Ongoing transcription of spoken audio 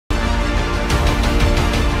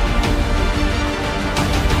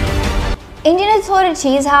Indian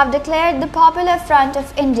authorities have declared the Popular Front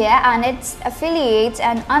of India and its affiliates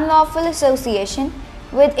an unlawful association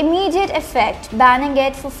with immediate effect, banning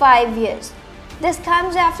it for 5 years. This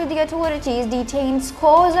comes after the authorities detained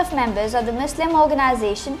scores of members of the Muslim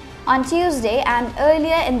organization on Tuesday and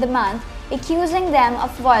earlier in the month, accusing them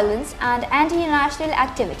of violence and anti-national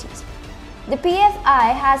activities. The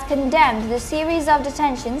PFI has condemned the series of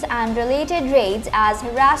detentions and related raids as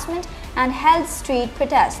harassment and held street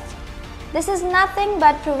protests. This is nothing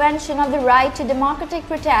but prevention of the right to democratic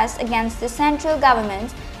protest against the central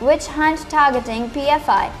government's witch hunt targeting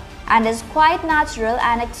PFI, and is quite natural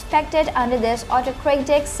and expected under this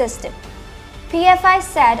autocratic system, PFI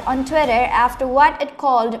said on Twitter after what it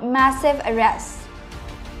called massive arrests.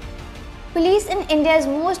 Police in India's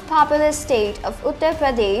most populous state of Uttar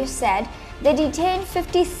Pradesh said they detained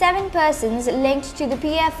 57 persons linked to the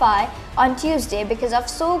PFI on Tuesday because of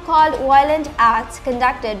so-called violent acts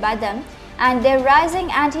conducted by them and their rising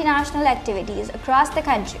anti-national activities across the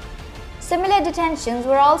country. Similar detentions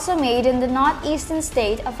were also made in the northeastern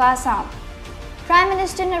state of Assam. Prime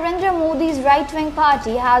Minister Narendra Modi's right-wing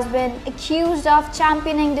party has been accused of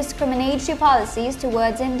championing discriminatory policies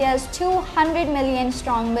towards India's 200 million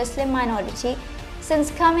strong Muslim minority since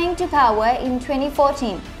coming to power in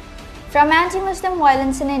 2014. From anti-Muslim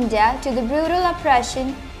violence in India to the brutal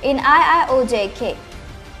oppression in IIOJK.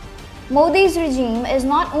 Modi's regime is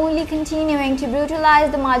not only continuing to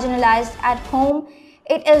brutalize the marginalized at home,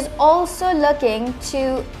 it is also looking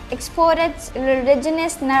to export its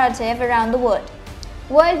religionist narrative around the world.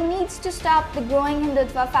 The world needs to stop the growing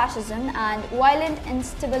HINDUTVA fascism and violent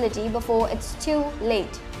instability before it's too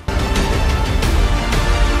late.